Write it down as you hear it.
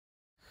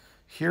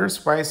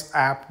Here's Waze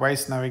app,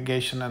 Waze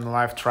navigation and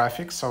live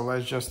traffic. So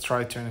let's just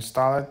try to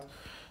install it.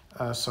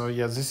 So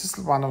yeah, this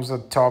is one of the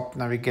top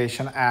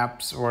navigation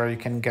apps where you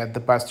can get the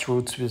best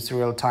routes with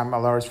real-time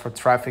alerts for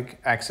traffic,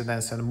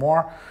 accidents, and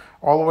more.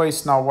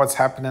 Always know what's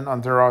happening on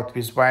the road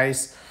with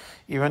Waze.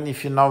 Even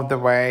if you know the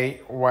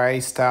way,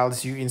 Waze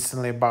tells you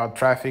instantly about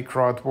traffic,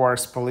 road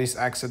works, police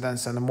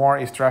accidents, and more.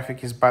 If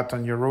traffic is bad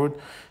on your route,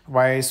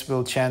 Waze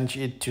will change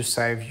it to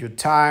save you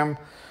time.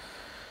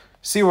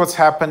 See what's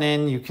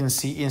happening. You can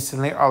see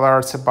instantly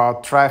alerts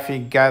about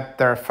traffic, get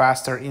there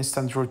faster,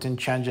 instant routing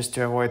changes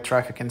to avoid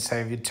traffic and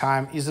save you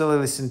time. Easily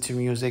listen to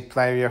music,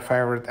 play your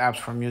favorite apps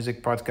for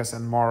music, podcasts,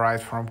 and more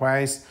right from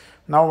Waze.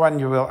 Know when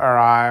you will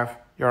arrive.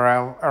 Your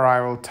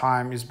arrival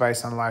time is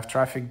based on live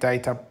traffic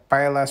data.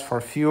 Pay less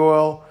for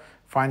fuel.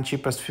 Find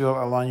cheapest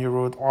fuel along your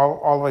route.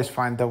 Always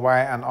find the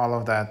way and all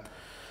of that.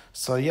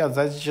 So yeah,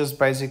 that's just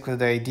basically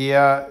the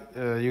idea.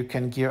 You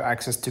can give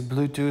access to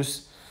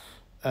Bluetooth.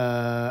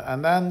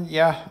 And then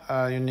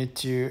you need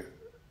to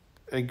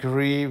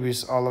agree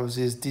with all of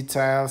these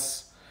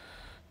details.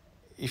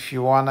 If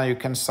you wanna, you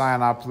can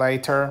sign up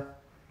later.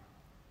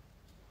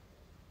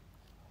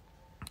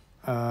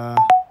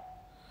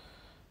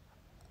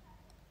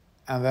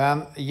 And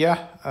then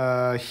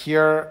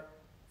here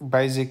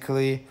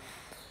basically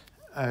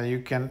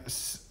you can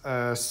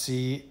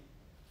see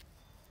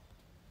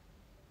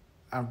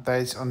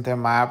updates on the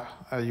map.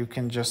 You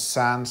can just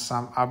send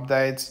some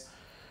updates.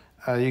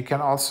 You can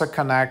also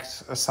connect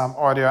some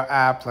audio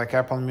app like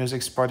Apple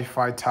Music,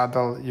 Spotify,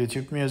 Tidal,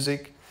 YouTube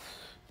Music.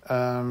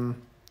 And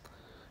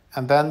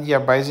then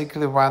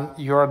basically when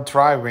you're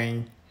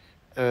driving,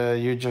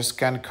 you just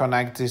can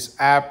connect this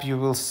app. You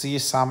will see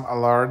some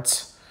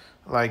alerts,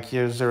 like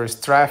here there is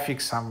traffic,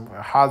 some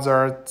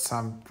hazard,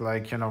 some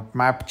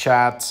map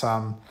chat,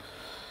 some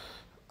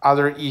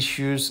other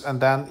issues. And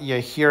then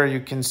here you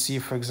can see,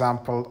 for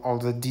example, all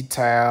the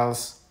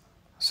details.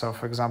 So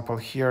for example,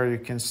 here you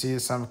can see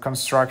some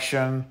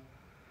construction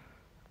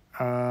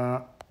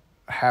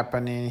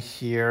happening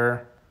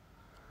here.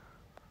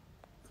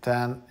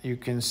 Then you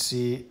can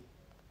see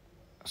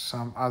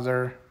some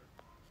other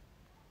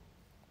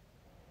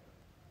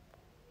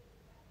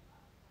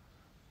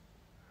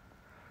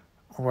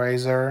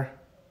Wazer.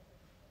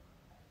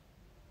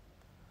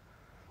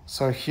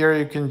 So here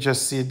you can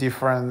just see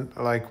different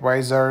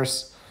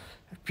Wazers,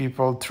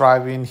 people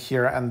driving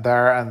here and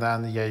there, and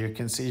then you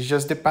can see it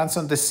just depends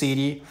on the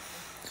city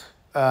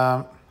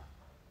where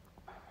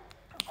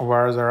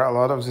there are a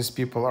lot of these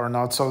people or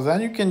not. So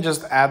then you can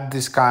just add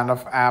this kind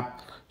of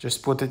app,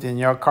 just put it in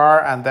your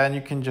car, and then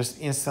you can just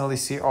instantly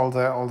see all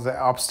the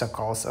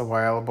obstacles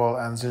available,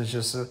 and there's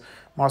just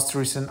most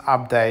recent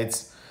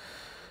updates.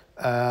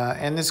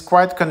 And it's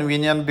quite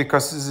convenient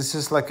because this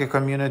is like a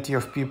community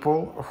of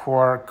people who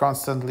are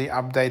constantly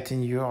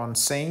updating you on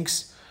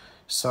things.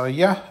 So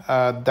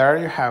there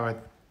you have it.